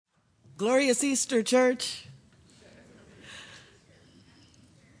Glorious Easter, church.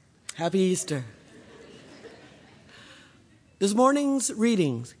 Happy Easter. This morning's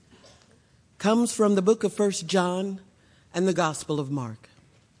reading comes from the book of 1 John and the Gospel of Mark.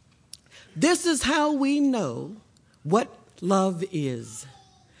 This is how we know what love is.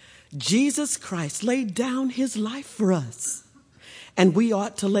 Jesus Christ laid down his life for us, and we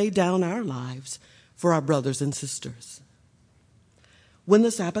ought to lay down our lives for our brothers and sisters. When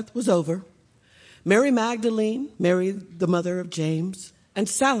the Sabbath was over, Mary Magdalene, Mary the mother of James, and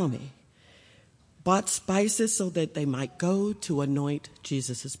Salome bought spices so that they might go to anoint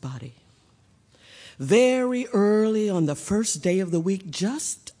Jesus' body. Very early on the first day of the week,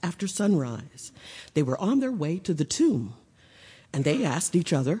 just after sunrise, they were on their way to the tomb, and they asked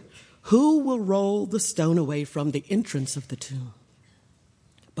each other, "Who will roll the stone away from the entrance of the tomb?"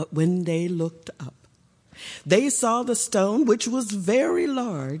 But when they looked up, they saw the stone, which was very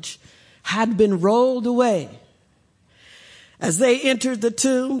large, had been rolled away. As they entered the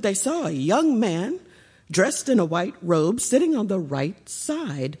tomb, they saw a young man dressed in a white robe sitting on the right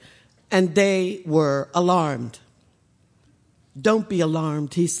side, and they were alarmed. "Don't be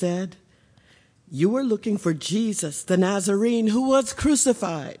alarmed," he said. "You are looking for Jesus, the Nazarene, who was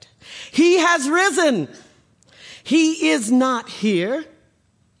crucified. He has risen. He is not here.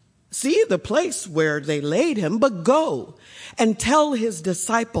 See the place where they laid him, but go and tell his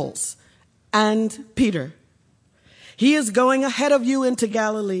disciples and Peter. He is going ahead of you into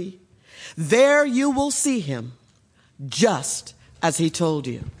Galilee. There you will see him, just as he told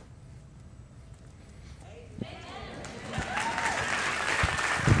you."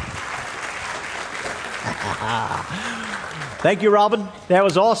 Thank you, Robin. That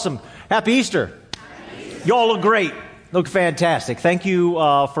was awesome. Happy Easter. You all look great. Look fantastic. Thank you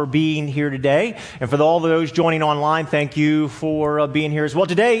for being here today. And for all those joining online, thank you for being here as well.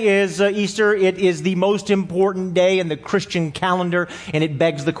 Today is Easter. It is the most important day in the Christian calendar, and it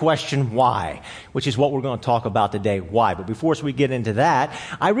begs the question, why? Which is what we're going to talk about today. Why? But before we get into that,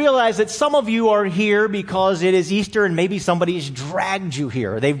 I realize that some of you are here because it is Easter and maybe somebody's dragged you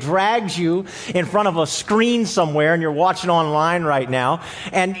here. They've dragged you in front of a screen somewhere and you're watching online right now.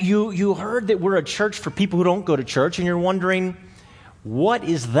 And you heard that we're a church for people who don't go to church, and you're wondering, what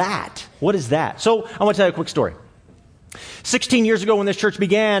is that? What is that? So I want to tell you a quick story. 16 years ago when this church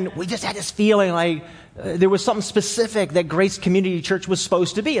began, we just had this feeling like there was something specific that Grace Community Church was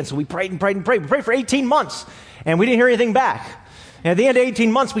supposed to be. And so we prayed and prayed and prayed. We prayed for 18 months, and we didn't hear anything back. And at the end of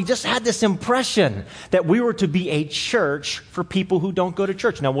 18 months, we just had this impression that we were to be a church for people who don't go to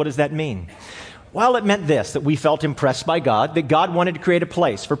church. Now, what does that mean? Well, it meant this, that we felt impressed by God, that God wanted to create a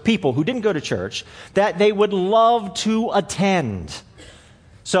place for people who didn't go to church that they would love to attend.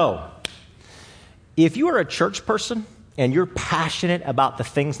 So, if you are a church person and you're passionate about the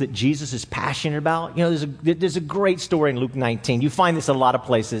things that Jesus is passionate about, you know, there's a great story in Luke 19. You find this in a lot of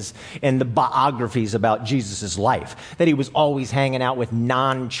places in the biographies about Jesus' life, that he was always hanging out with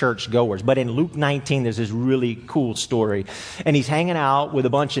non-church goers. But in Luke 19, there's this really cool story. And he's hanging out with a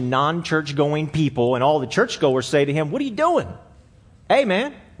bunch of non-church going people, and all the church goers say to him, "What are you doing? Hey,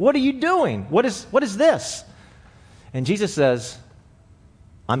 man, what are you doing? What is this?" And Jesus says,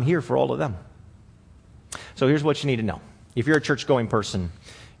 "I'm here for all of them." So here's what you need to know. If you're a church-going person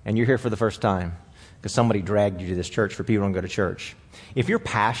and you're here for the first time because somebody dragged you to this church for people who don't go to church, if you're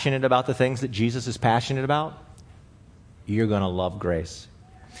passionate about the things that Jesus is passionate about, you're going to love Grace.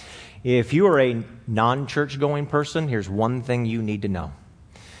 If you are a non-church-going person, here's one thing you need to know.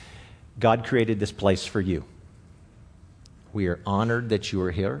 God created this place for you. We are honored that you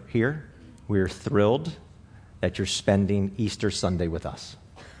are here. We are thrilled that you're spending Easter Sunday with us.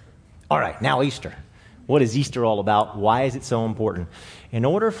 All right, now Easter. What is Easter all about? Why is it so important? In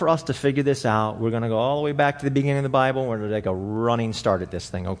order for us to figure this out, we're going to go all the way back to the beginning of the Bible. We're going to take a running start at this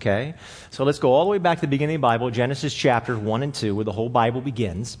thing, okay? So let's go all the way back to the beginning of the Bible, Genesis chapters 1 and 2, where the whole Bible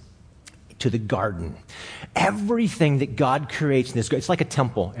begins, to the garden. Everything that God creates in this garden, it's like a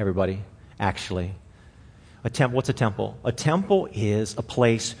temple, everybody, actually. A temple. What's a temple? A temple is a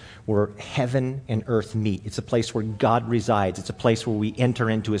place where heaven and earth meet. It's a place where God resides. It's a place where we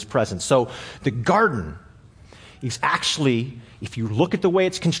enter into his presence. So the garden is actually, if you look at the way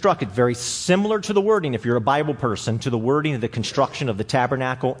it's constructed, very similar to the wording, if you're a Bible person, to the wording of the construction of the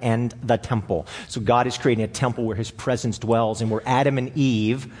tabernacle and the temple. So God is creating a temple where his presence dwells, and where Adam and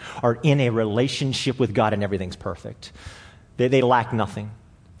Eve are in a relationship with God, and everything's perfect. They lack nothing.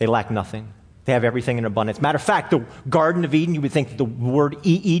 They lack nothing. They have everything in abundance. Matter of fact, the Garden of Eden, you would think that the word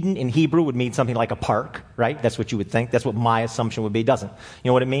Eden in Hebrew would mean something like a park, right? That's what you would think. That's what my assumption would be. It doesn't. You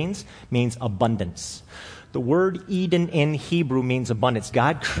know what it means? It means abundance. The word Eden in Hebrew means abundance.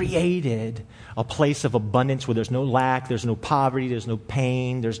 God created a place of abundance where there's no lack, there's no poverty, there's no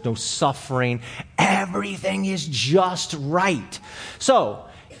pain, there's no suffering. Everything is just right. So,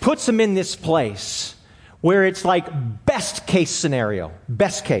 puts them in this place where it's like best case scenario.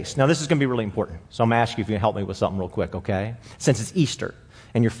 Best case. Now, this is going to be really important. So I'm going to ask you if you can help me with something real quick, okay? Since it's Easter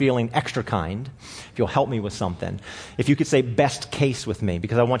and you're feeling extra kind, if you'll help me with something. If you could say best case with me,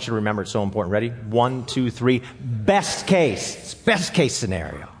 because I want you to remember it's so important. Ready? 1, 2, 3. Best case. It's best case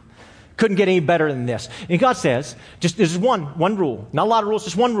scenario. Couldn't get any better than this. And God says, just there's one rule. Not a lot of rules,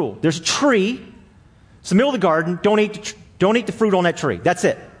 just one rule. There's a tree. It's the middle of the garden. Don't eat the fruit on that tree. That's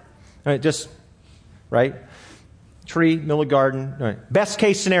it. All right, right? Tree, middle of the garden. All right. Best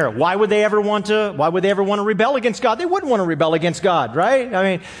case scenario. Why would they ever want to rebel against God? They wouldn't want to rebel against God, right? I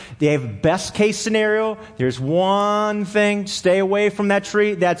mean, they have best case scenario. There's one thing, stay away from that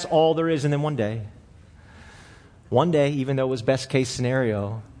tree. That's all there is. And then one day, even though it was best case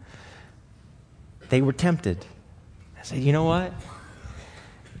scenario, they were tempted. I said, you know what?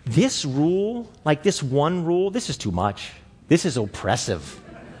 This rule, like this one rule, this is too much. This is oppressive.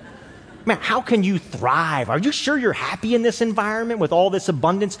 Man, how can you thrive? Are you sure you're happy in this environment with all this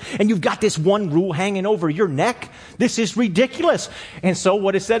abundance and you've got this one rule hanging over your neck? This is ridiculous. And so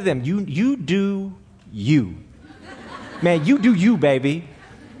what it said to them, you do you. Man, you do you, baby.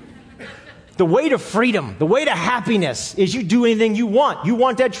 The way to freedom, the way to happiness is you do anything you want. You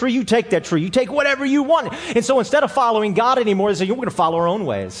want that tree, you take that tree. You take whatever you want. And so instead of following God anymore, they say, we're going to follow our own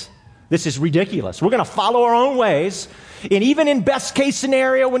ways. This is ridiculous. We're going to follow our own ways. And even in best case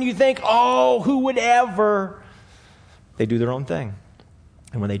scenario, when you think, oh, who would ever? They do their own thing.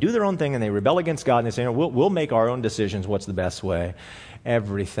 And when they do their own thing and they rebel against God and they say, no, we'll make our own decisions, what's the best way?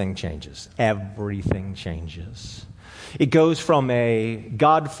 Everything changes. Everything changes. It goes from a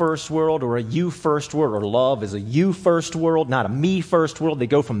God first world or a you first world, or love is a you first world, not a me first world. They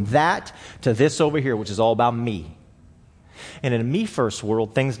go from that to this over here, which is all about me. And in a me first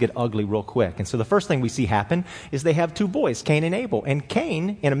world, things get ugly real quick. And so the first thing we see happen is they have two boys, Cain and Abel. And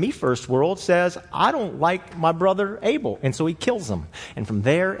Cain, in a me first world, says, I don't like my brother Abel. And so he kills him. And from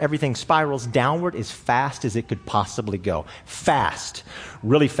there, everything spirals downward as fast as it could possibly go. Fast.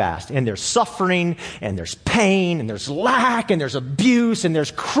 Really fast. And there's suffering, and there's pain, and there's lack, and there's abuse, and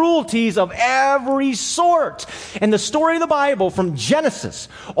there's cruelties of every sort. And the story of the Bible, from Genesis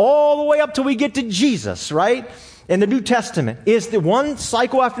all the way up till we get to Jesus, right? In the New Testament, is the one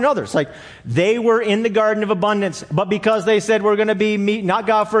cycle after another. It's like they were in the Garden of Abundance, but because they said we're going to be me, not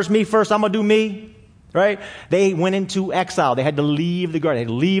God first, me first, I'm going to do me, right? They went into exile. They had to leave the garden. They had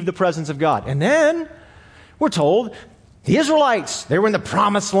to leave the presence of God. And then we're told the Israelites, they were in the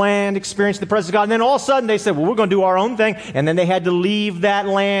promised land, experiencing the presence of God. And then all of a sudden they said, well, we're going to do our own thing. And then they had to leave that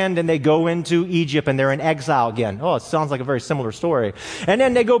land and they go into Egypt and they're in exile again. Oh, it sounds like a very similar story. And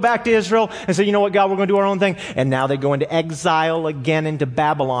then they go back to Israel and say, you know what, God, we're going to do our own thing. And now they go into exile again into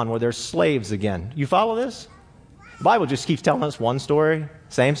Babylon where they're slaves again. You follow this? The Bible just keeps telling us one story,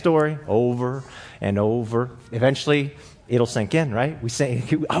 same story, over and over. Eventually it'll sink in, right? We say,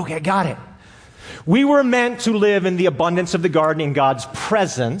 okay, got it. We were meant to live in the abundance of the garden, in God's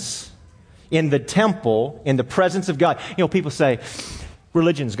presence, in the temple, in the presence of God. You know, people say,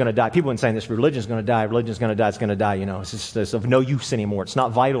 religion's going to die. People have been saying this, religion's going to die, religion's going to die, it's going to die. You know, it's of no use anymore. It's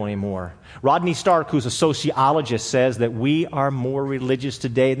not vital anymore. Rodney Stark, who's a sociologist, says that we are more religious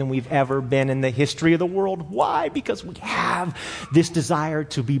today than we've ever been in the history of the world. Why? Because we have this desire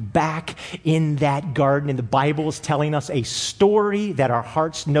to be back in that garden. And the Bible is telling us a story that our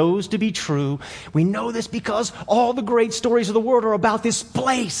hearts knows to be true. We know this because all the great stories of the world are about this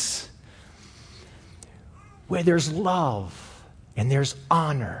place where there's love and there's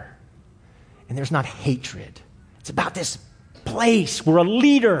honor and there's not hatred. It's about this place where a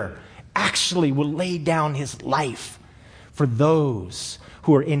leader actually will lay down his life for those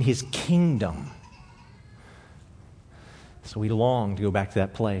who are in his kingdom. So we long to go back to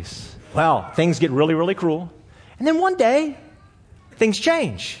that place. Well, things get really, really cruel. And then one day, things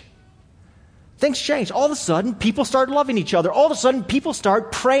change. Things change. All of a sudden, people start loving each other. All of a sudden, people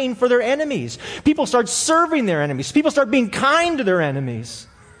start praying for their enemies. People start serving their enemies. People start being kind to their enemies.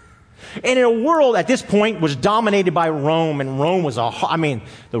 And in a world at this point was dominated by Rome, and Rome was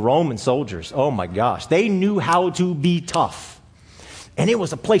the Roman soldiers, oh my gosh, they knew how to be tough. And it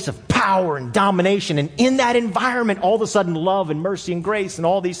was a place of power and domination. And in that environment, all of a sudden, love and mercy and grace and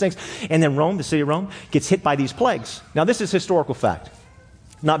all these things. And then Rome, the city of Rome, gets hit by these plagues. Now, this is historical fact,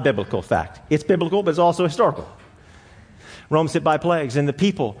 not biblical fact. It's biblical, but it's also historical. Rome's hit by plagues, and the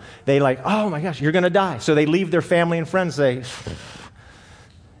people, they like, oh my gosh, you're going to die. So they leave their family and friends, say,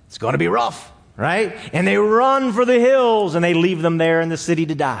 it's going to be rough. right? And they run for the hills and they leave them there in the city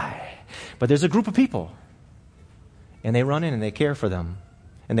to die. But there's a group of people, and they run in and they care for them,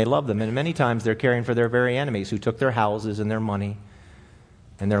 and they love them. And many times they're caring for their very enemies who took their houses and their money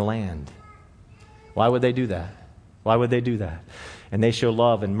and their land. Why would they do that? Why would they do that? And they show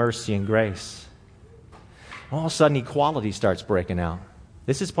love and mercy and grace. All of a sudden, equality starts breaking out.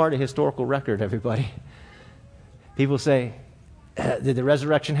 This is part of historical record, everybody. People say, did the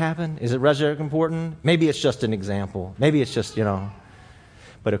resurrection happen? Is the resurrection important? Maybe it's just an example. Maybe it's just,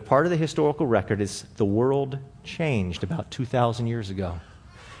 But a part of the historical record is the world changed about 2,000 years ago.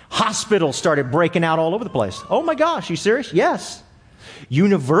 Hospitals started breaking out all over the place. Oh my gosh, you serious? Yes.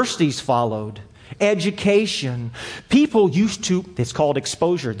 Universities followed. Education. People used to, it's called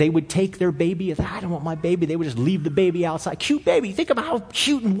exposure. They would take their baby. I don't want my baby. They would just leave the baby outside. Cute baby. Think about how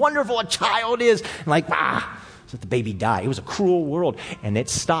cute and wonderful a child is. And so the baby died. It was a cruel world. And it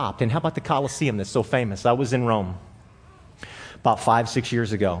stopped. And how about the Colosseum that's so famous? I was in Rome about 5-6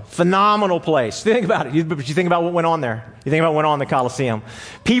 years ago. Phenomenal place. Think about it. You think about what went on there. You think about what went on in the Colosseum.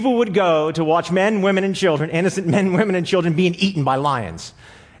 People would go to watch men, women, and children, innocent men, women, and children being eaten by lions.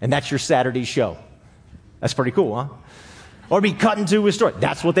 And that's your Saturday show. That's pretty cool, huh? Or be cut into a story.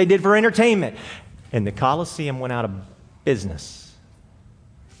 That's what they did for entertainment. And the Colosseum went out of business.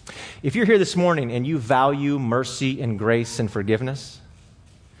 If you're here this morning and you value mercy and grace and forgiveness,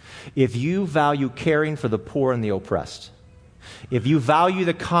 if you value caring for the poor and the oppressed, if you value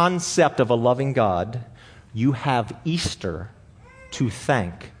the concept of a loving God, you have Easter to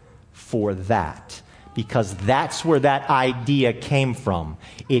thank for that. Because that's where that idea came from.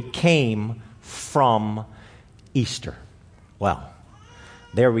 It came from Easter. Well,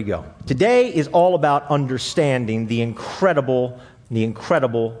 there we go. Today is all about understanding the incredible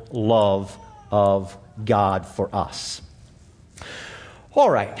love of God for us. All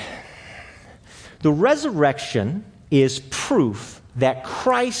right. The resurrection is proof that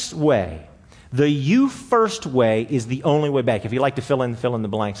Christ's way, the you first way, is the only way back. If you like to fill in the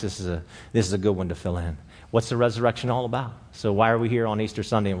blanks, this is a good one to fill in. What's the resurrection all about? So why are we here on Easter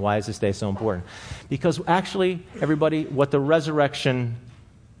Sunday, and why is this day so important? Because actually, everybody, what the resurrection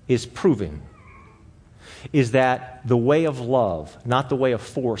is proving is that the way of love, not the way of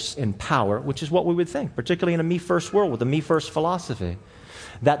force and power, which is what we would think, particularly in a me-first world with a me-first philosophy,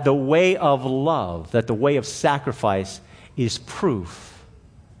 that the way of love, that the way of sacrifice is proof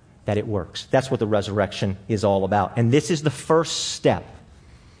that it works. That's what the resurrection is all about. And this is the first step,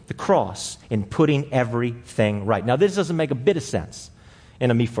 the cross, in putting everything right. Now, this doesn't make a bit of sense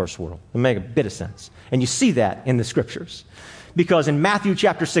in a me-first world. It doesn't make a bit of sense. And you see that in the Scriptures. Because in Matthew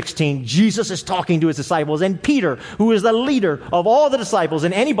chapter 16, Jesus is talking to his disciples, and Peter, who is the leader of all the disciples,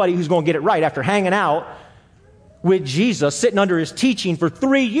 and anybody who's going to get it right after hanging out with Jesus, sitting under his teaching for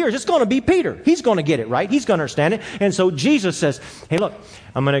 3 years, it's going to be Peter. He's going to get it right. He's going to understand it. And so Jesus says, hey, look,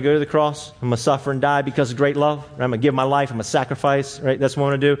 I'm going to go to the cross. I'm going to suffer and die because of great love. I'm going to give my life. I'm going to sacrifice. Right? That's what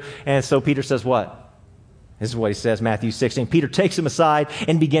I'm going to do. And so Peter says what? This is what he says, Matthew 16. Peter takes him aside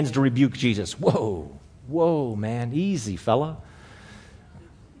and begins to rebuke Jesus. Whoa, man, easy, fella.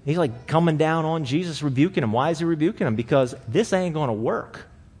 He's like coming down on Jesus, rebuking him. Why is he rebuking him? Because this ain't going to work.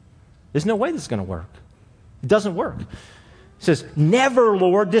 There's no way this is going to work. It doesn't work. He says, never,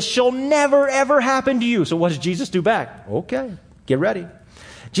 Lord, this shall never, ever happen to you. So what does Jesus do back? Okay, get ready.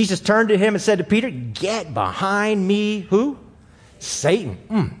 Jesus turned to him and said to Peter, get behind me, who?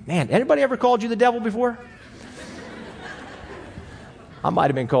 Satan. Man, anybody ever called you the devil before? I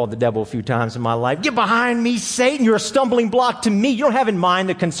might have been called the devil a few times in my life. Get behind me, Satan. You're a stumbling block to me. You don't have in mind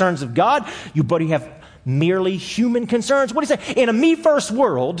the concerns of God. You have merely human concerns. What do you say? In a me-first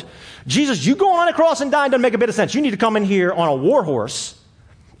world, Jesus, you going on a cross and dying doesn't make a bit of sense. You need to come in here on a war horse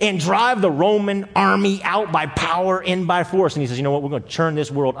and drive the Roman army out by power and by force. And he says, you know what? We're going to turn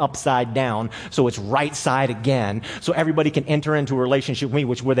this world upside down so it's right side again, so everybody can enter into a relationship with me,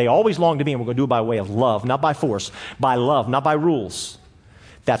 where they always long to be, and we're going to do it by way of love, not by force, by love, not by rules.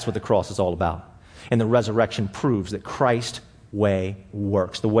 That's what the cross is all about. And the resurrection proves that Christ's way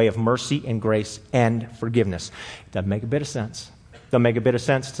works, the way of mercy and grace and forgiveness. It doesn't make a bit of sense. It doesn't make a bit of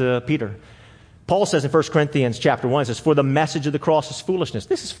sense to Peter. Paul says in 1 Corinthians chapter 1, it says, for the message of the cross is foolishness.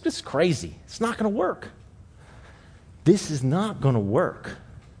 This is crazy. It's not going to work. This is not going to work.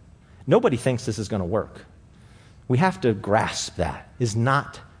 Nobody thinks this is going to work. We have to grasp that. It's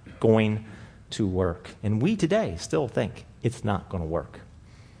not going to work. And we today still think it's not going to work.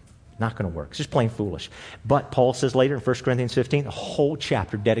 Not going to work. It's just plain foolish. But Paul says later in 1 Corinthians 15, a whole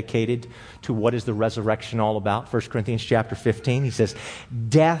chapter dedicated to what is the resurrection all about. 1 Corinthians chapter 15, he says,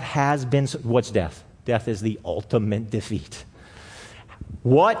 death has been... What's death? Death is the ultimate defeat.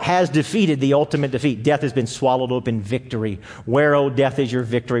 What has defeated the ultimate defeat? Death has been swallowed up in victory. Where, O death, is your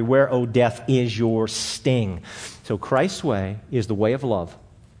victory? Where, O death, is your sting? So Christ's way is the way of love.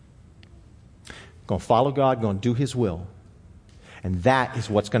 Going to follow God, going to do His will. And that is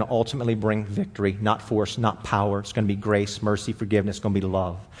what's going to ultimately bring victory, not force, not power. It's going to be grace, mercy, forgiveness. It's going to be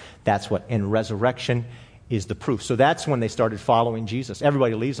love. That's what, and resurrection is the proof. So that's when they started following Jesus.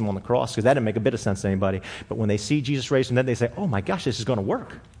 Everybody leaves Him on the cross because that didn't make a bit of sense to anybody. But when they see Jesus raised from the dead, they say, oh my gosh, this is going to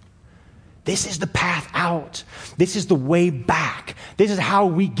work. This is the path out. This is the way back. This is how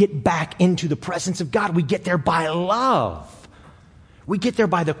we get back into the presence of God. We get there by love. We get there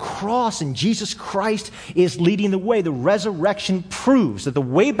by the cross, and Jesus Christ is leading the way. The resurrection proves that the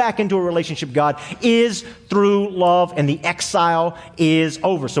way back into a relationship with God is through love, and the exile is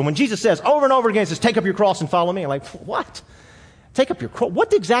over. So when Jesus says over and over again, he says, take up your cross and follow me. I'm like, what? Take up your cross?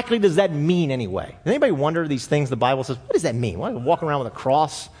 What exactly does that mean anyway? Does anybody wonder these things the Bible says? What does that mean? Why am I walking around with a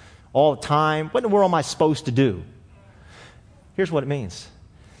cross all the time? What in the world am I supposed to do? Here's what it means.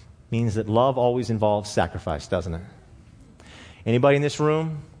 It means that love always involves sacrifice, doesn't it? Anybody in this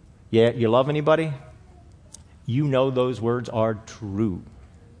room? Yeah, you love anybody? You know those words are true.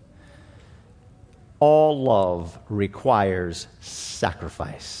 All love requires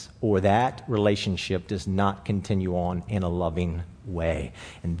sacrifice, or that relationship does not continue on in a loving way.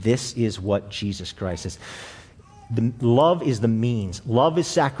 And this is what Jesus Christ is. Love is the means. Love is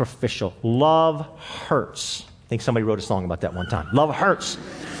sacrificial. Love hurts. I think somebody wrote a song about that one time. Love hurts.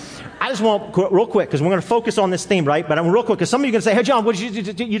 I just want, real quick, because we're going to focus on this theme, right? But I'm real quick, because some of you are going to say, hey, John, what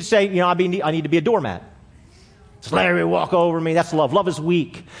did you say? You know, I need to be a doormat. Just let everybody walk over me. That's love. Love is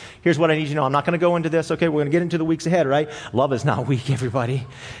weak. Here's what I need you to know. I'm not going to go into this. Okay, we're going to get into the weeks ahead, right? Love is not weak, everybody.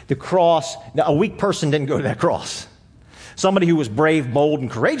 The cross, a weak person didn't go to that cross. Somebody who was brave, bold, and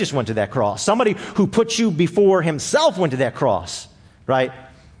courageous went to that cross. Somebody who put you before himself went to that cross, right?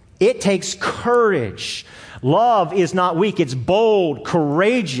 It takes courage. Love is not weak. It's bold,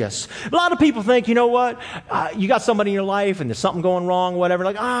 courageous. A lot of people think, you know what? You got somebody in your life and there's something going wrong, whatever.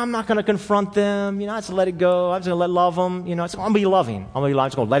 Like, I'm not going to confront them. You know, I just let it go. I'm just going to love them. You know, I'm going to be loving. I'm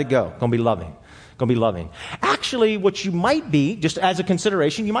just going to let it go. I'm going to be loving. Going to be loving. Actually, what you might be, just as a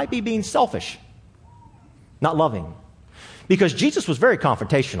consideration, you might be being selfish, not loving. Because Jesus was very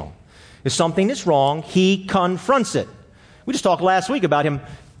confrontational. If something is wrong, He confronts it. We just talked last week about Him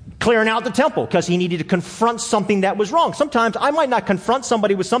clearing out the temple because He needed to confront something that was wrong. Sometimes I might not confront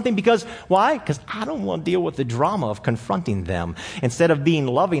somebody with something because, why? Because I don't want to deal with the drama of confronting them. Instead of being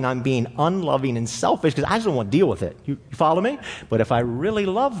loving, I'm being unloving and selfish because I just don't want to deal with it. You follow me? But if I really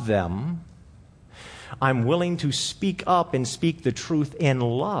love them, I'm willing to speak up and speak the truth in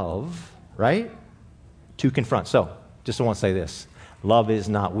love, right? To confront. So, just want to say this. Love is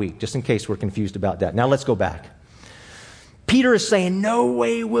not weak, just in case we're confused about that. Now let's go back. Peter is saying, no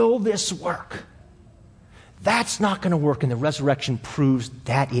way will this work. That's not going to work, and the resurrection proves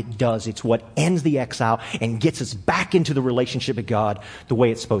that it does. It's what ends the exile and gets us back into the relationship with God the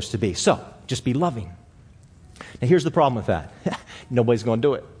way it's supposed to be. So, just be loving. Now here's the problem with that. Nobody's going to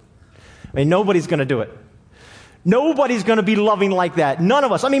do it. I mean, nobody's going to do it. Nobody's going to be loving like that. None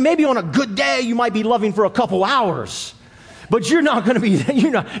of us. I mean, maybe on a good day you might be loving for a couple hours, but you're not going to be,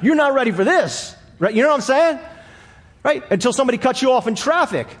 you're not ready for this, right? You know what I'm saying? Right? Until somebody cuts you off in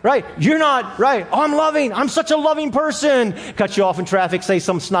traffic, right? You're not, right? Oh, I'm loving. I'm such a loving person. Cut you off in traffic, say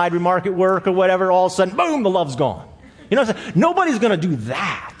some snide remark at work or whatever, all of a sudden, boom, the love's gone. You know what I'm saying? Nobody's going to do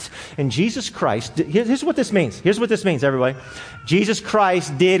that. And Jesus Christ, here's what this means. Here's what this means, everybody. Jesus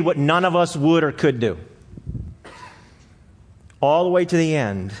Christ did what none of us would or could do. All the way to the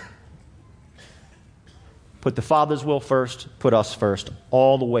end. Put the Father's will first, put us first,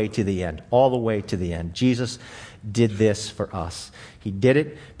 all the way to the end. All the way to the end. Jesus did this for us. He did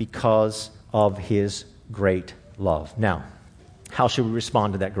it because of His great love. Now, how should we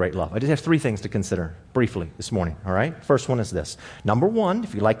respond to that great love? I just have 3 things to consider briefly this morning, all right? First one is this. Number 1,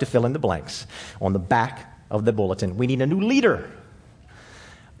 if you'd like to fill in the blanks, on the back of the bulletin, we need a new leader.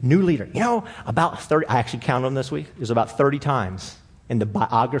 New leader. You know, about 30, I actually counted them this week. There's about 30 times in the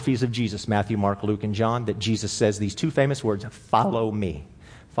biographies of Jesus, Matthew, Mark, Luke, and John, that Jesus says these 2 famous words, follow me.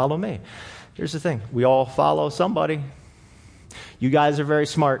 Follow me. Here's the thing. We all follow somebody. You guys are very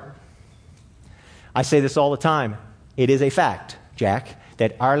smart. I say this all the time. It is a fact, Jack,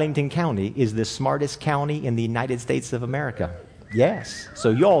 that Arlington County is the smartest county in the United States of America. Yes.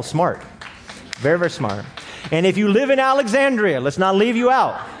 So you all smart. Very, very smart. And if you live in Alexandria, let's not leave you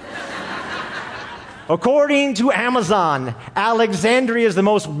out. According to Amazon, Alexandria is the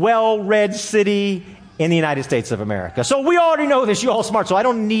most well-read city in the United States of America. So we already know this. You all smart. So I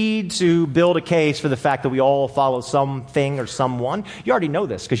don't need to build a case for the fact that we all follow something or someone. You already know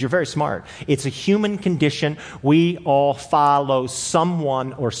this because you're very smart. It's a human condition. We all follow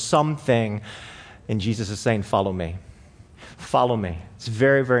someone or something. And Jesus is saying, follow me. Follow me. It's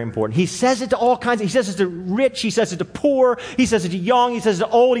very, very important. He says it to all kinds. He says it to rich. He says it to poor. He says it to young. He says it to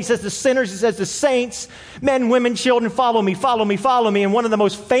old. He says it to sinners. He says it to saints, men, women, children. Follow me, follow me, follow me. And one of the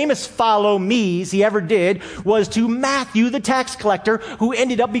most famous follow me's he ever did was to Matthew, the tax collector, who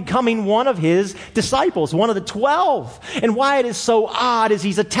ended up becoming one of his disciples, one of the 12. And why it is so odd is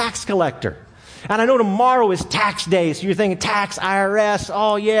he's a tax collector. And I know tomorrow is tax day, so you're thinking tax, IRS,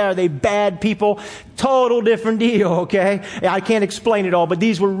 oh yeah, are they bad people? Total different deal, okay? I can't explain it all, but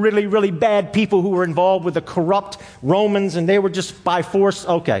these were really, really bad people who were involved with the corrupt Romans, and they were just by force,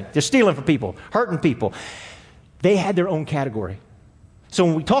 okay, they're stealing from people, hurting people. They had their own category. So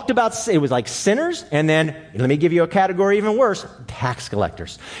when we talked about, it was like sinners, and then, let me give you a category even worse, tax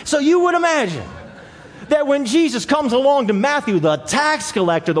collectors. So you would imagine that when Jesus comes along to Matthew, the tax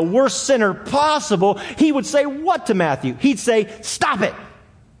collector, the worst sinner possible, he would say what to Matthew? He'd say, stop it.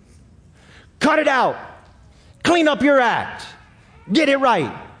 Cut it out. Clean up your act. Get it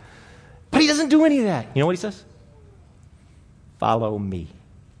right. But he doesn't do any of that. You know what he says? Follow me.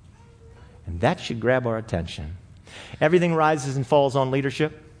 And that should grab our attention. Everything rises and falls on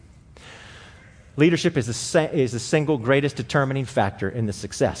leadership. Leadership is the single greatest determining factor in the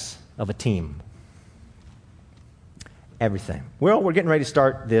success of a team. Everything. Well, we're getting ready to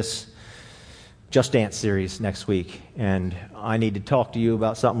start this Just Dance series next week, and I need to talk to you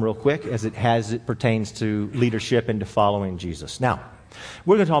about something real quick as it pertains to leadership and to following Jesus. Now,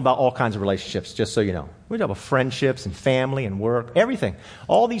 we're going to talk about all kinds of relationships, just so you know. We're going to talk about friendships and family and work, everything.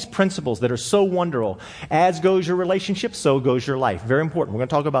 All these principles that are so wonderful. As goes your relationship, so goes your life. Very important. We're going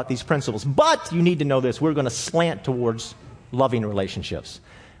to talk about these principles. But you need to know this. We're going to slant towards loving relationships,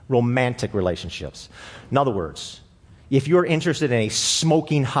 romantic relationships. In other words, if you're interested in a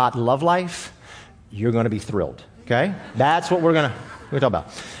smoking hot love life, you're going to be thrilled, okay? That's what we're going to talk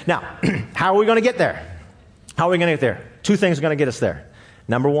about. Now, how are we going to get there? How are we going to get there? Two things are going to get us there.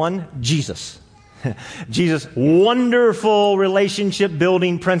 Number one, Jesus. Jesus, wonderful relationship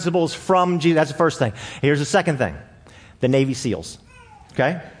building principles from Jesus. That's the first thing. Here's the second thing. The Navy SEALs,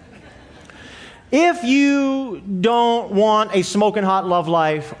 okay? If you don't want a smoking hot love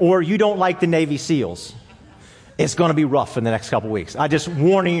life or you don't like the Navy SEALs, it's going to be rough in the next couple weeks. I just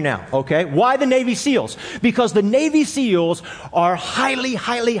warning you now, okay? Why the Navy SEALs? Because the Navy SEALs are highly,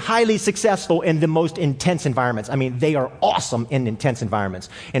 highly, highly successful in the most intense environments. I mean, they are awesome in intense environments.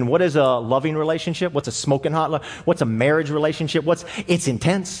 And what is a loving relationship? What's a smoking hot love? What's a marriage relationship? It's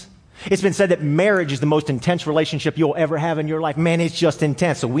intense. It's been said that marriage is the most intense relationship you'll ever have in your life. Man, it's just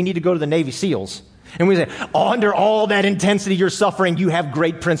intense. So we need to go to the Navy SEALs. And we say, under all that intensity you're suffering, you have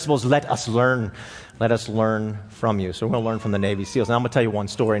great principles. Let us learn. Let us learn from you. So we're going to learn from the Navy SEALs. Now I'm going to tell you one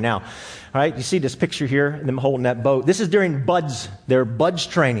story now. All right, you see this picture here, them holding that boat. This is during BUDS, their BUDS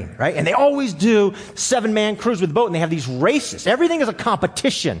training, right? And they always do 7-man cruise with the boat, and they have these races. Everything is a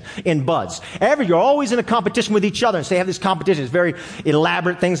competition in BUDS. You're always in a competition with each other, and so they have this competition. It's very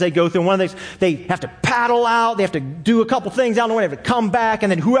elaborate things they go through. And one of these, they have to paddle out, they have to do a couple things out in the way, they have to come back,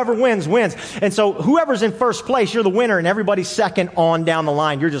 and then whoever wins, wins. And so whoever's in first place, you're the winner, and everybody's second on down the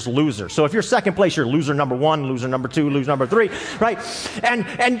line, you're just loser. So if you're second place, you're loser number 1, loser number 2, loser number 3, right?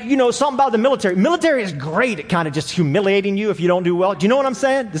 And you know, something about the military. Military is great at kind of just humiliating you if you don't do well. Do you know what I'm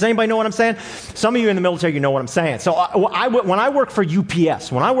saying? Does anybody know what I'm saying? Some of you in the military, you know what I'm saying. So when I worked for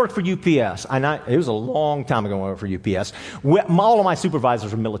UPS, it was a long time ago when I worked for UPS, all of my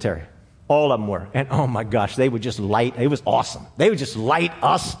supervisors were military. All of them were. And oh my gosh, it was awesome. They would just light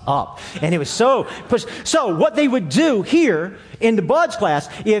us up. And it was so pushed. So what they would do here in the BUDS class,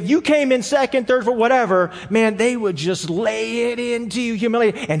 if you came in second, third, fourth, whatever, man, they would just lay it into you,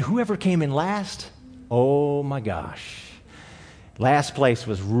 humiliate. And whoever came in last, oh my gosh, last place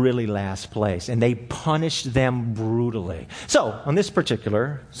was really last place. And they punished them brutally. So on this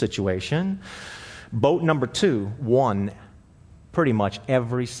particular situation, boat number 2 won pretty much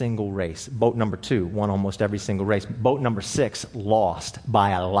every single race. Boat number 2 won almost every single race. Boat number 6 lost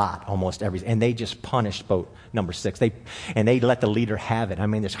by a lot, almost every. And they just punished boat number 6. They let the leader have it. I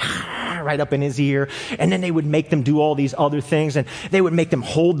mean, this right up in his ear. And then they would make them do all these other things, and they would make them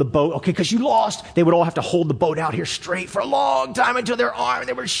hold the boat. Okay, because you lost. They would all have to hold the boat out here straight for a long time until their arm.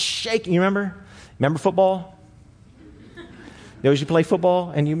 They were shaking. You remember? Remember football? Those who play football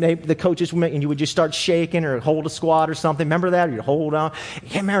and the coaches and you would just start shaking or hold a squat or something. Remember that? Or you'd hold on. You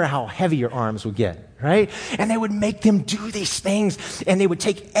can't remember how heavy your arms would get, right? And they would make them do these things and they would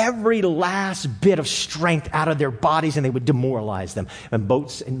take every last bit of strength out of their bodies and they would demoralize them. And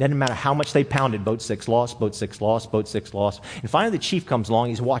boats, it didn't matter how much they pounded, boat 6 lost, boat 6 lost, boat 6 lost. And finally the chief comes along.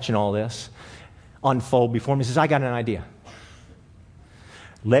 He's watching all this unfold before him. He says, I got an idea.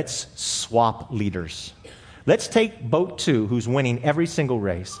 Let's swap leaders. Let's take boat 2, who's winning every single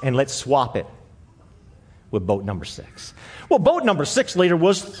race, and let's swap it with boat number 6. Well, boat number 6 leader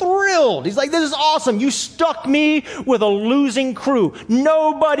was thrilled. He's like, this is awesome. You stuck me with a losing crew.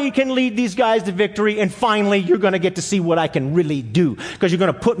 Nobody can lead these guys to victory, and finally you're going to get to see what I can really do because you're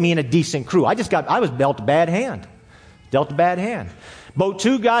going to put me in a decent crew. I was dealt a bad hand. Boat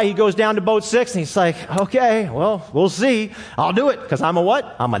 2 guy, he goes down to boat 6, and he's like, okay, well, we'll see. I'll do it because I'm a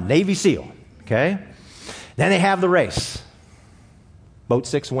what? I'm a Navy SEAL, okay? Then they have the race. Boat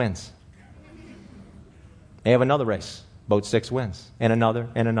 6 wins. They have another race. Boat 6 wins. And another,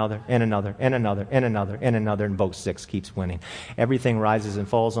 and another, and another, and another, and another, and another, and boat 6 keeps winning. Everything rises and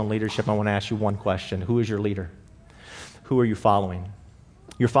falls on leadership. I want to ask you one question. Who is your leader? Who are you following?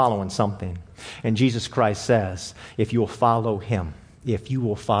 You're following something. And Jesus Christ says, if you will follow him,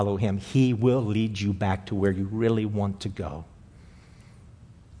 he will lead you back to where you really want to go.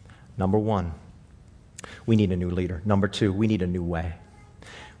 Number 1. We need a new leader. Number 2, we need a new way.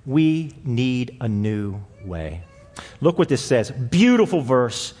 We need a new way. Look what this says. Beautiful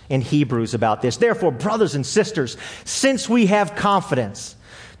verse in Hebrews about this. Therefore, brothers and sisters, since we have confidence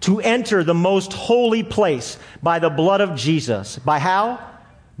to enter the most holy place by the blood of Jesus. By how?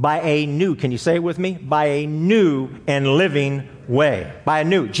 By a new, can you say it with me? By a new and living way. By a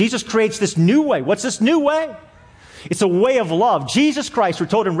new. Jesus creates this new way. What's this new way? It's a way of love. Jesus Christ, we're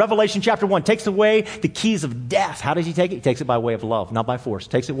told in Revelation chapter 1, takes away the keys of death. How does he take it? He takes it by way of love, not by force.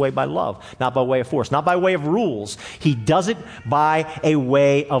 Takes it away by love, not by way of force, not by way of rules. He does it by a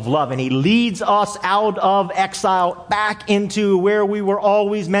way of love. And he leads us out of exile back into where we were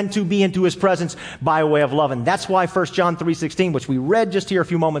always meant to be, into his presence by way of love. And that's why 1 John 3:16, which we read just here a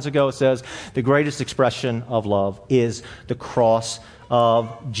few moments ago, says the greatest expression of love is the cross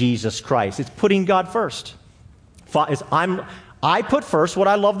of Jesus Christ. It's putting God first. I put first what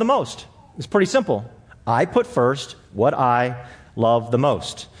I love the most. It's pretty simple. I put first what I love the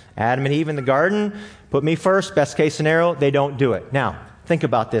most. Adam and Eve in the garden put me first. Best case scenario, they don't do it. Now, think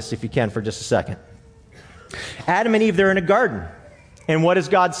about this if you can for just a second. Adam and Eve, they're in a garden. And what does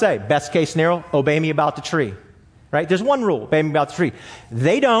God say? Best case scenario, obey me about the tree. Right? There's one rule, obey me about the tree.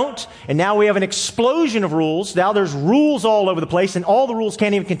 They don't, and now we have an explosion of rules. Now there's rules all over the place, and all the rules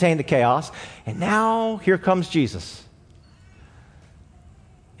can't even contain the chaos. And now here comes Jesus.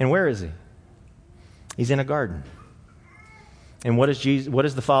 And where is he? He's in a garden. And what is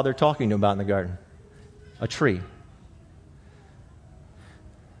the Father talking to him about in the garden? A tree.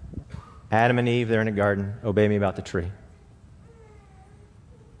 Adam and Eve, they're in a garden. Obey me about the tree.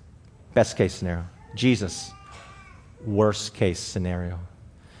 Best case scenario. Jesus. Worst case scenario.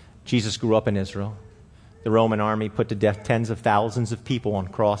 Jesus grew up in Israel. The Roman army put to death tens of thousands of people on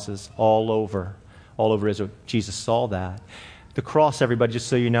crosses all over Israel. Jesus saw that. The cross, everybody, just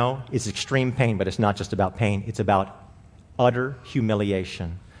so you know, is extreme pain, but it's not just about pain. It's about utter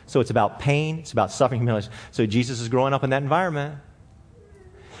humiliation. So it's about pain, it's about suffering, humiliation. So Jesus is growing up in that environment.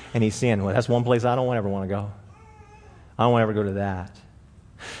 And he's saying, well, that's one place I don't ever want to go. I don't want to ever go to that.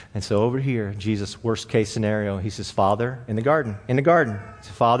 And so over here, Jesus' worst case scenario, he says, Father, in the garden. He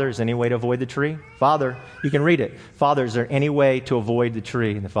says, Father, is there any way to avoid the tree? Father, you can read it. Father, is there any way to avoid the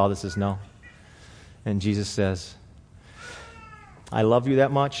tree? And the Father says, no. And Jesus says, I love you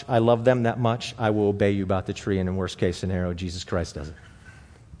that much. I love them that much. I will obey you about the tree. And in worst case scenario, Jesus Christ does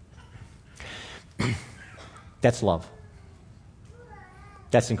it. That's love.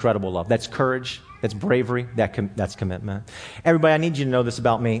 That's incredible love. That's courage. That's bravery. That's commitment. Everybody, I need you to know this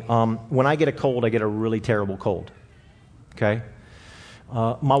about me. When I get a cold, I get a really terrible cold. Okay?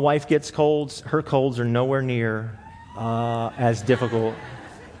 My wife gets colds. Her colds are nowhere near as difficult.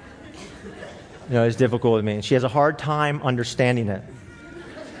 As difficult with me. And she has a hard time understanding it.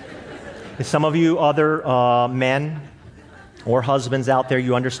 And some of you other men or husbands out there,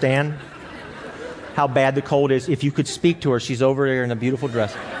 you understand how bad the cold is. If you could speak to her, she's over there in a beautiful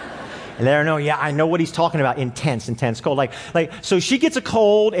dress. And let her know, yeah, I know what he's talking about. Intense cold. So she gets a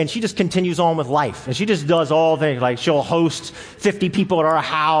cold and she just continues on with life. And she just does all things. Like she'll host 50 people at our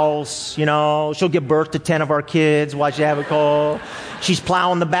house. She'll give birth to 10 of our kids while she have a cold. She's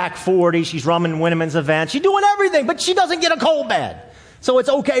plowing the back 40. She's running women's events. She's doing everything, but she doesn't get a cold bad. So it's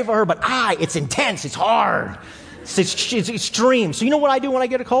okay for her. But it's intense. It's hard. It's extreme. So you know what I do when I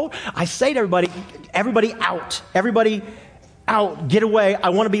get a cold? I say to everybody out. Everybody out. Get away. I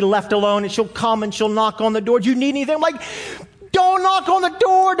want to be left alone. And she'll come and she'll knock on the door. Do you need anything? I'm like, don't knock on the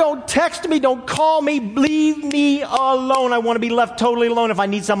door. Don't text me. Don't call me. Leave me alone. I want to be left totally alone. If I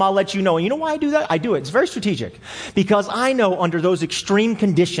need something, I'll let you know. And you know why I do that? I do it. It's very strategic. Because I know under those extreme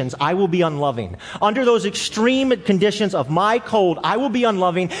conditions, I will be unloving. Under those extreme conditions of my cold, I will be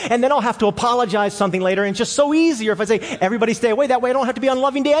unloving. And then I'll have to apologize something later. And it's just so easier if I say, everybody stay away. That way I don't have to be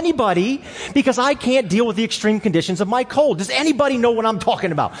unloving to anybody because I can't deal with the extreme conditions of my cold. Does anybody know what I'm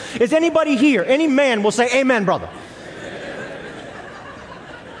talking about? Is anybody here? Any man will say, amen, brother.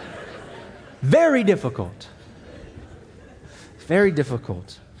 Very difficult. Very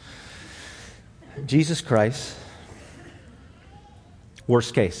difficult. Jesus Christ,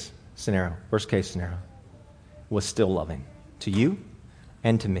 worst case scenario, was still loving to you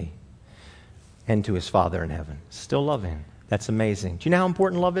and to me and to his Father in heaven. Still loving. That's amazing. Do you know how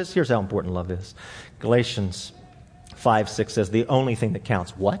important love is? Here's how important love is. Galatians 5:6 says the only thing that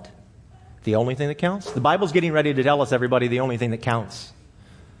counts. What? The only thing that counts? The Bible's getting ready to tell us, everybody, the only thing that counts.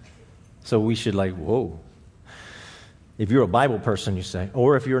 So we should whoa. If you're a Bible person, you say,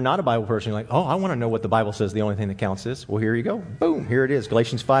 or if you're not a Bible person, you're like, oh, I want to know what the Bible says the only thing that counts is. Well, here you go. Boom, here it is.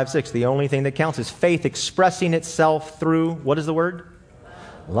 Galatians 5:6. The only thing that counts is faith expressing itself through, what is the word?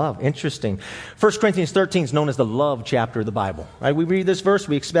 Love. Interesting. 1 Corinthians 13 is known as the love chapter of the Bible. Right? We read this verse,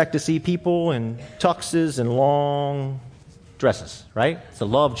 we expect to see people in tuxes and long dresses, right? It's the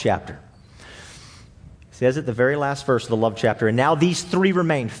love chapter. It says at the very last verse of the love chapter, and now these three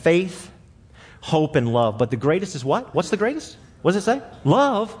remain, faith, hope, and love. But the greatest is what? What's the greatest? What does it say?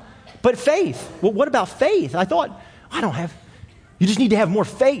 Love, but faith. Well, what about faith? I thought, you just need to have more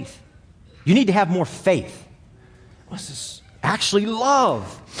faith. You need to have more faith. What's this? Actually,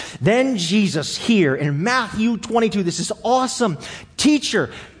 love. Then Jesus here in Matthew 22, this is awesome. Teacher,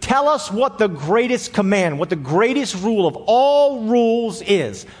 tell us what the greatest command, what the greatest rule of all rules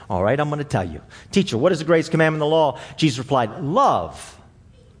is. All right, I'm going to tell you. Teacher, what is the greatest commandment in the law? Jesus replied, love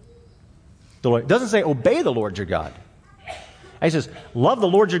the Lord. It doesn't say obey the Lord your God. He says, love the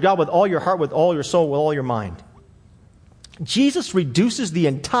Lord your God with all your heart, with all your soul, with all your mind. Jesus reduces the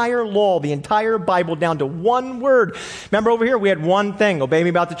entire law, the entire Bible down to one word. Remember over here, we had one thing, obey me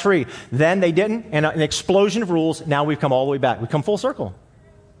about the tree. Then they didn't, and an explosion of rules. Now we've come all the way back. We've come full circle.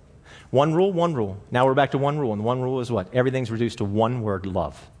 One rule, one rule. Now we're back to one rule, and the one rule is what? Everything's reduced to one word,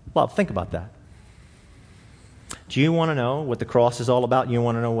 love. Love, think about that. Do you want to know what the cross is all about? You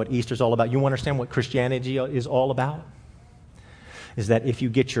want to know what Easter is all about? You want to understand what Christianity is all about? Is that if you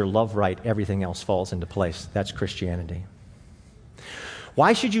get your love right, everything else falls into place. That's Christianity.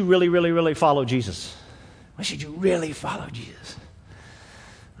 Why should you really, really, really follow Jesus? Why should you really follow Jesus?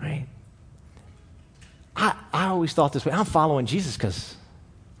 Right? I always thought this way. I'm following Jesus because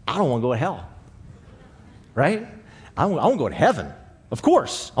I don't want to go to hell. Right? I want to go to heaven. Of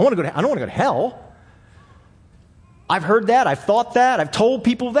course. I don't want to go to hell. I've heard that. I've thought that. I've told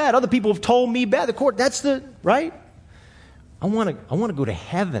people that. Other people have told me that. Right? I want to go to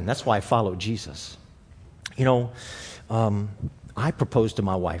heaven. That's why I follow Jesus. You know, I proposed to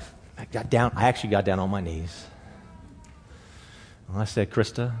my wife. I actually got down on my knees. And I said,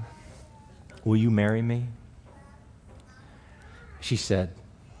 Krista, will you marry me? She said,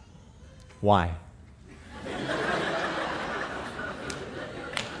 why?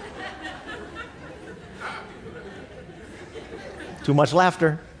 Too much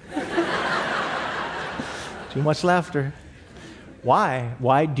laughter. Too much laughter. Why?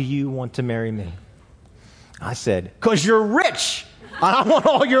 Why do you want to marry me? I said, because you're rich. I want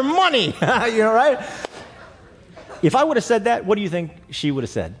all your money. You know, right? If I would have said that, what do you think she would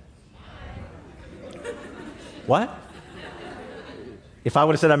have said? What? If I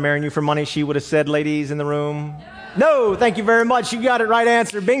would have said, I'm marrying you for money, she would have said, ladies in the room, no, thank you very much. You got it, right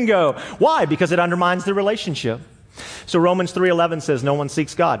answer. Bingo. Why? Because it undermines the relationship. So Romans 3:11 says, no one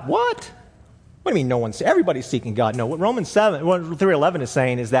seeks God. What? What do you mean everybody's seeking God? No, what Romans 3:11 is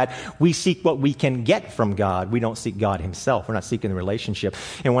saying is that we seek what we can get from God. We don't seek God himself. We're not seeking the relationship.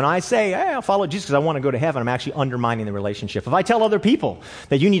 And when I say, hey, I'll follow Jesus because I want to go to heaven, I'm actually undermining the relationship. If I tell other people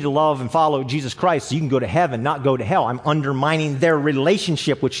that you need to love and follow Jesus Christ so you can go to heaven, not go to hell, I'm undermining their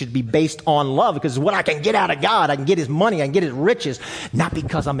relationship, which should be based on love, because what I can get out of God, I can get his money, I can get his riches, not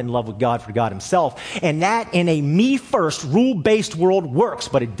because I'm in love with God for God himself. And that in a me-first, rule-based world works,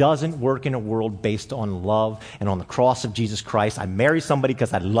 but it doesn't work in a world based on love and on the cross of Jesus Christ. I marry somebody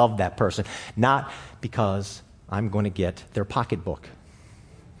because I love that person, not because I'm going to get their pocketbook.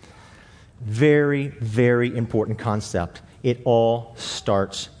 Very, very important concept. It all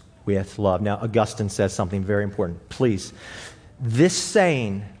starts with love. Now, Augustine says something very important. Please, this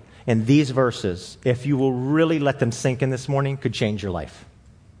saying and these verses, if you will really let them sink in this morning, could change your life.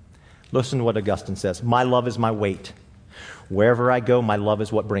 Listen to what Augustine says. My love is my weight. Wherever I go, my love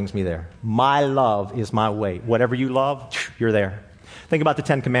is what brings me there. My love is my weight. Whatever you love, you're there. Think about the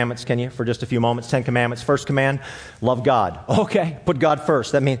 10 Commandments, can you, for just a few moments? 10 Commandments. First command, love God. Okay, put God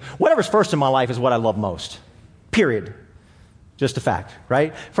first. That means whatever's first in my life is what I love most. Period. Just a fact,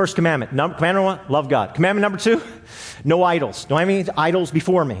 right? First commandment. Commandment number 1, love God. Commandment number 2, no idols. Don't have any idols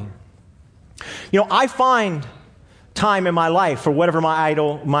before me. You know, I find time in my life for whatever my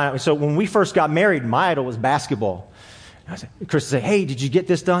idol, so when we first got married, my idol was basketball. Chris would say, hey, did you get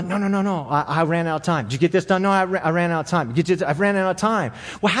this done? No. I ran out of time. Did you get this done? No, I ran out of time. I ran out of time.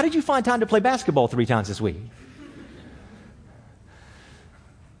 Well, how did you find time to play basketball 3 times this week?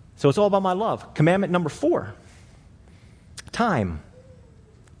 So it's all about my love. Commandment number 4, time.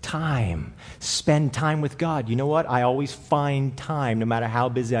 Time. Spend time with God. You know what? I always find time, no matter how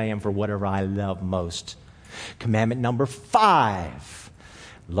busy I am, for whatever I love most. Commandment number 5,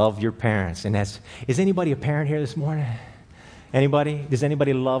 love your parents. And is anybody a parent here this morning? Anybody? Does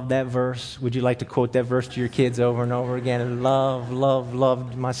anybody love that verse? Would you like to quote that verse to your kids over and over again? And love.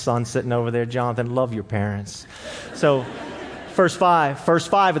 My son sitting over there, Jonathan, love your parents. So, first five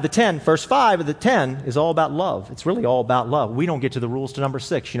of the 10 is all about love. It's really all about love. We don't get to the rules to number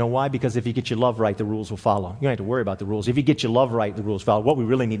 6. You know why? Because if you get your love right, the rules will follow. You don't have to worry about the rules. If you get your love right, the rules follow. What we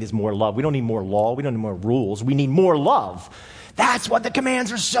really need is more love. We don't need more law. We don't need more rules. We need more love. That's what the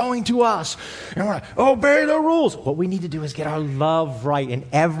commands are showing to us. And we're like, obey the rules. What we need to do is get our love right, and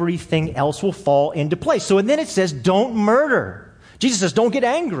everything else will fall into place. So, and then it says, don't murder. Jesus says, don't get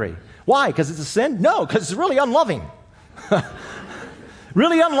angry. Why? Because it's a sin? No, because it's really unloving.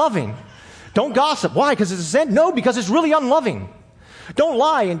 Really unloving. Don't gossip. Why? Because it's a sin? No, because it's really unloving. Don't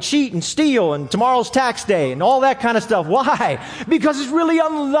lie and cheat and steal and tomorrow's tax day and all that kind of stuff. Why? Because it's really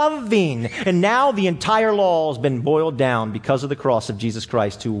unloving. And now the entire law has been boiled down because of the cross of Jesus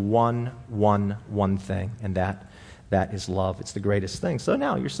Christ to one thing, and that is love. It's the greatest thing. So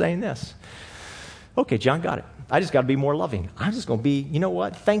now you're saying this. Okay, John, got it. I just got to be more loving. I'm just going to be, you know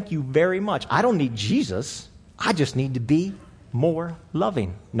what? Thank you very much. I don't need Jesus. I just need to be more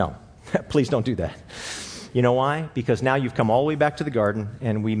loving. No, please don't do that. You know why? Because now you've come all the way back to the garden,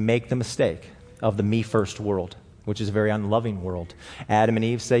 and we make the mistake of the me first world, which is a very unloving world. Adam and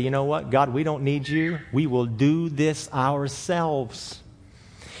Eve say, you know what? God, we don't need you. We will do this ourselves.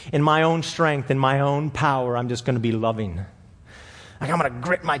 In my own strength, in my own power, I'm just going to be loving. Like, I'm going to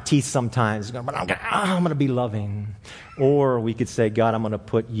grit my teeth sometimes, but I'm going to be loving. Or we could say, God, I'm going to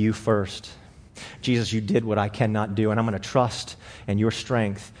put you first. Jesus, you did what I cannot do, and I'm going to trust in your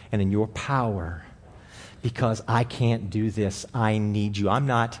strength and in your power, because I can't do this. I need you. I'm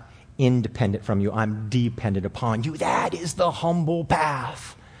not independent from you. I'm dependent upon you. That is the humble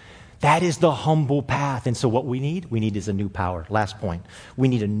path. That is the humble path. And so what we need is a new power. Last point. We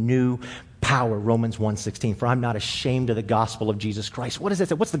need a new power. Romans 1:16. For I'm not ashamed of the gospel of Jesus Christ. What does that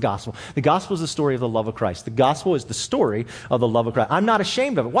say? What's the gospel? The gospel is the story of the love of Christ. The gospel is the story of the love of Christ. I'm not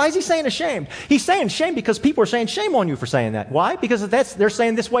ashamed of it. Why is he saying ashamed? He's saying shame because people are saying shame on you for saying that. Why? Because they're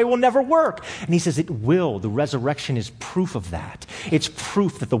saying this way will never work. And he says it will. The resurrection is proof of that. It's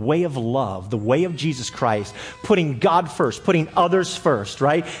proof that the way of love, the way of Jesus Christ, putting God first, putting others first,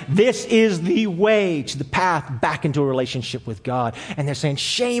 right? This is the way to the path back into a relationship with God. And they're saying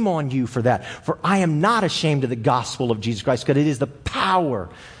shame on you for that. For I am not ashamed of the gospel of Jesus Christ, because it is the power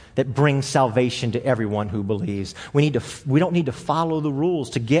that brings salvation to everyone who believes. We don't need to follow the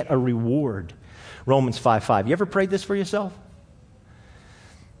rules to get a reward. Romans 5:5. You ever prayed this for yourself?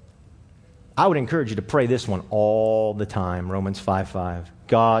 I would encourage you to pray this one all the time. Romans 5:5.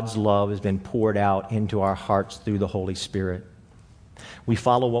 God's love has been poured out into our hearts through the Holy Spirit. We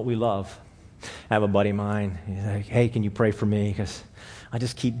follow what we love. I have a buddy of mine. He's like, hey, can you pray for me? Because I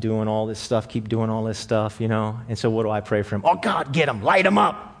just keep doing all this stuff, you know. And so what do I pray for him? Oh, God, get him. Light him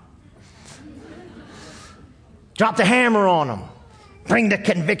up. Drop the hammer on him. Bring the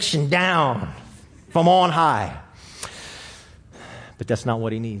conviction down from on high. But that's not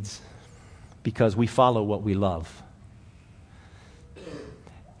what he needs, because we follow what we love.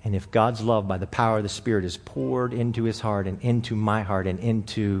 And if God's love by the power of the Spirit is poured into his heart and into my heart and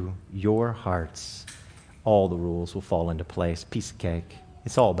into your hearts, all the rules will fall into place. Piece of cake.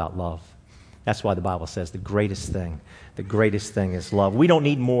 It's all about love. That's why the Bible says the greatest thing is love. We don't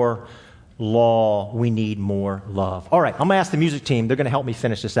need more law. We need more love. All right, I'm going to ask the music team. They're going to help me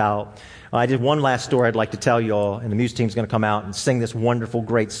finish this out. I did one last story I'd like to tell you all, and the music team's going to come out and sing this wonderful,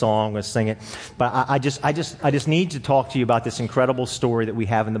 great song. I'm going to sing it. But I just need to talk to you about this incredible story that we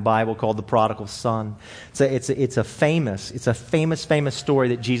have in the Bible called the prodigal son. It's a famous story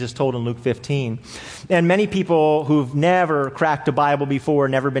that Jesus told in Luke 15. And many people who've never cracked a Bible before,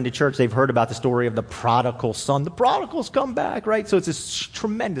 never been to church, they've heard about the story of the prodigal son. The prodigals come back, right? So it's this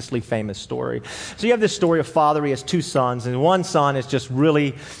tremendously famous story. So you have this story of father. He has two sons, and one son is just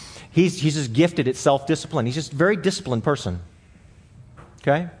really... He's just gifted at self-discipline. He's just a very disciplined person.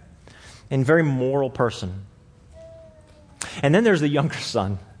 Okay? And very moral person. And then there's the younger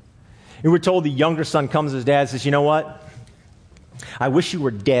son. And we're told the younger son comes to his dad and says, you know what? I wish you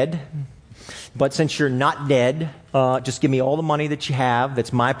were dead. But since you're not dead, just give me all the money that you have.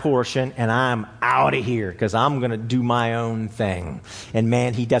 That's my portion. And I'm out of here because I'm going to do my own thing. And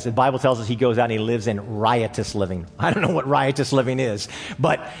man, he does it. The Bible tells us he goes out and he lives in riotous living. I don't know what riotous living is,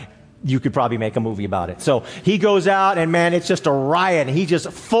 but you could probably make a movie about it. So he goes out and man, it's just a riot. And he's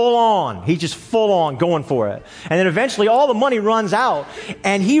just full on going for it. And then eventually all the money runs out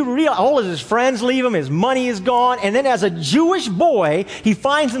and all of his friends leave him. His money is gone. And then as a Jewish boy, he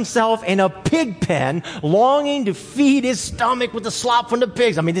finds himself in a pig pen longing to feed his stomach with the slop from the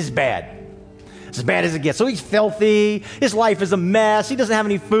pigs. I mean, this is bad. It's as bad as it gets. So he's filthy. His life is a mess. He doesn't have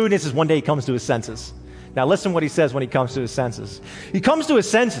any food. And this is one day he comes to his senses. Now listen what he says when he comes to his senses. He comes to his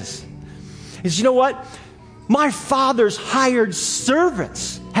senses. He says, you know what? My father's hired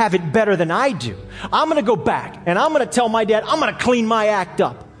servants have it better than I do. I'm going to go back and I'm going to tell my dad, I'm going to clean my act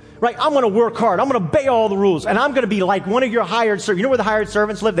up. Right? I'm going to work hard. I'm going to obey all the rules. And I'm going to be like one of your hired servants. You know where the hired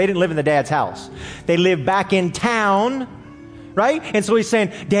servants live? They didn't live in the dad's house. They lived back in town. Right? And so he's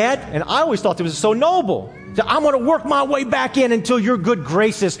saying, Dad, and I always thought it was so noble. I'm going to work my way back in until your good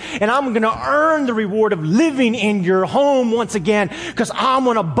graces, and I'm going to earn the reward of living in your home once again because I'm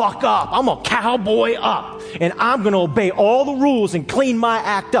going to buck up. I'm going to cowboy up, and I'm going to obey all the rules and clean my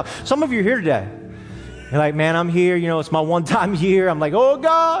act up. Some of you are here today. You're like, man, I'm here. You know, it's my one time year. I'm like, oh,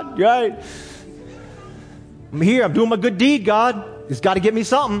 God, right? I'm here. I'm doing my good deed, God. He's got to get me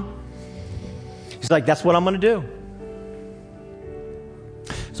something. He's like, that's what I'm going to do.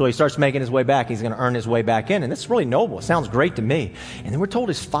 So he starts making his way back. He's going to earn his way back in. And it's really noble. It sounds great to me. And then we're told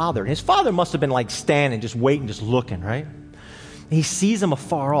his father must have been like standing, just waiting, just looking, right? And he sees him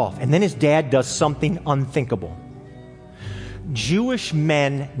afar off. And then his dad does something unthinkable. Jewish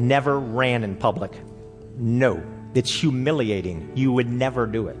men never ran in public. No. It's humiliating. You would never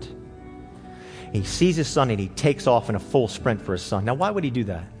do it. He sees his son and he takes off in a full sprint for his son. Now, why would he do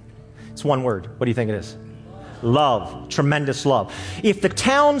that? It's one word. What do you think it is? Love. Tremendous love. If the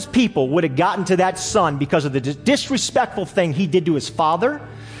townspeople would have gotten to that son because of the disrespectful thing he did to his father,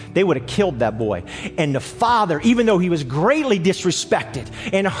 they would have killed that boy. And the father, even though he was greatly disrespected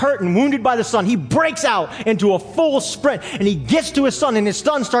and hurt and wounded by the son, he breaks out into a full sprint and he gets to his son and his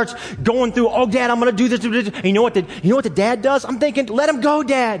son starts going through, oh, Dad, I'm going to do this. And you know what the dad does? I'm thinking, let him go,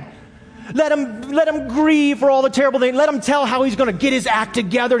 Dad. Let him grieve for all the terrible things. Let him tell how he's going to get his act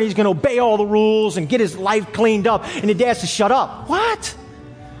together and he's going to obey all the rules and get his life cleaned up. And the dad says, shut up. What?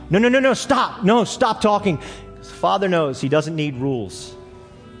 No, stop. No, stop talking. His father knows he doesn't need rules.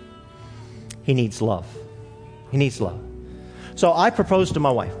 He needs love. He needs love. So I proposed to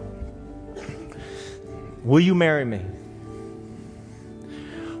my wife, will you marry me?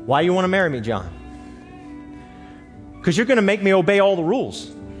 Why you want to marry me, John? Because you're going to make me obey all the rules.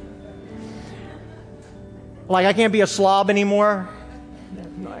 Like, I can't be a slob anymore.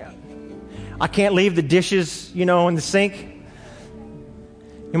 I can't leave the dishes, in the sink.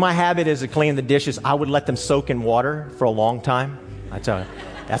 My habit is to clean the dishes. I would let them soak in water for a long time. I tell you,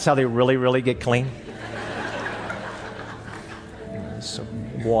 that's how they really, really get clean. So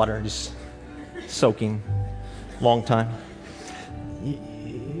water, just soaking, long time.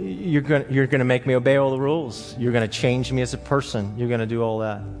 You're gonna make me obey all the rules. You're gonna change me as a person. You're gonna do all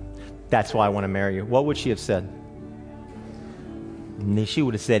that. That's why I want to marry you. What would she have said? She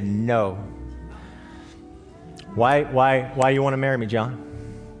would have said no. Why you want to marry me, John?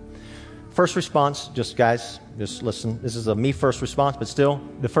 First response, just listen. This is a me first response, but still,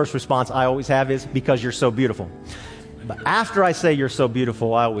 the first response I always have is because you're so beautiful. But after I say you're so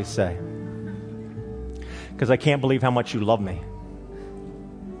beautiful, I always say, because I can't believe how much you love me.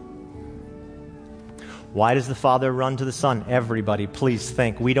 Why does the Father run to the Son? Everybody, please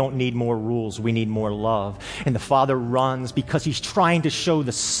think. We don't need more rules. We need more love. And the Father runs because he's trying to show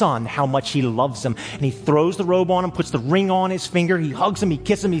the Son how much he loves him. And he throws the robe on him, puts the ring on his finger. He hugs him. He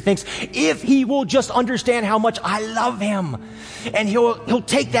kisses him. He thinks, if he will just understand how much I love him, and he'll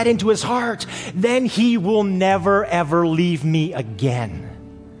take that into his heart, then he will never, ever leave me again.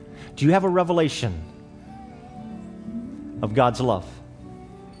 Do you have a revelation of God's love?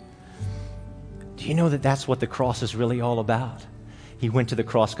 Do you know that that's what the cross is really all about? He went to the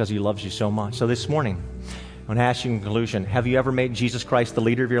cross because he loves you so much. So this morning, I want to ask you in conclusion, have you ever made Jesus Christ the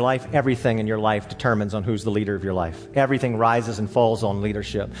leader of your life? Everything in your life determines on who's the leader of your life. Everything rises and falls on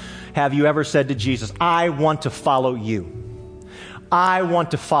leadership. Have you ever said to Jesus, I want to follow you? I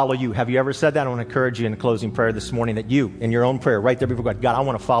want to follow you. Have you ever said that? I want to encourage you in the closing prayer this morning that you, in your own prayer, right there before God, God, I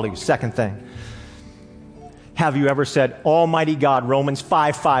want to follow you. Second thing. Have you ever said, Almighty God, Romans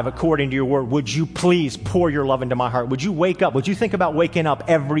 5:5, according to your word, would you please pour your love into my heart? Would you wake up? Would you think about waking up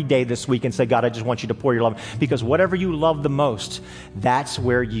every day this week and say, God, I just want you to pour your love? Because whatever you love the most, that's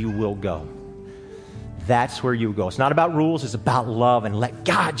where you will go. That's where you go. It's not about rules. It's about love. And let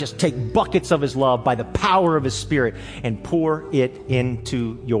God just take buckets of his love by the power of his Spirit and pour it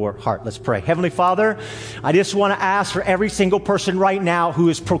into your heart. Let's pray. Heavenly Father, I just want to ask for every single person right now who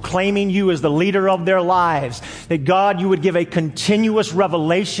is proclaiming you as the leader of their lives, that God, you would give a continuous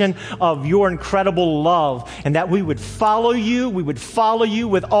revelation of your incredible love, and that we would follow you. We would follow you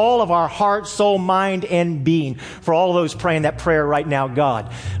with all of our heart, soul, mind, and being. For all of those praying that prayer right now,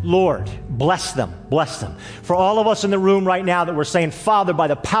 God, Lord, bless them. Bless them. For all of us in the room right now that we're saying, Father, by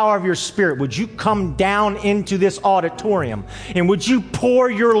the power of your Spirit, would you come down into this auditorium and would you pour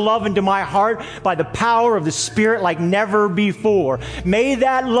your love into my heart by the power of the Spirit like never before? May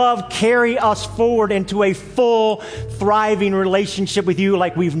that love carry us forward into a full, thriving relationship with you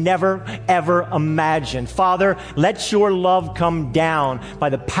like we've never, ever imagined. Father, let your love come down by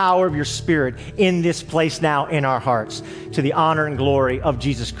the power of your Spirit in this place now in our hearts, to the honor and glory of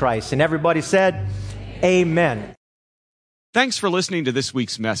Jesus Christ. And everybody said, Amen. Thanks for listening to this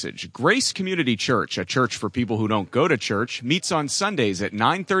week's message. Grace Community Church, a church for people who don't go to church, meets on Sundays at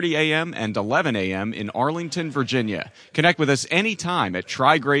 9:30 a.m. and 11 a.m. in Arlington, Virginia. Connect with us anytime at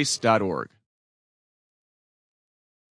trygrace.org.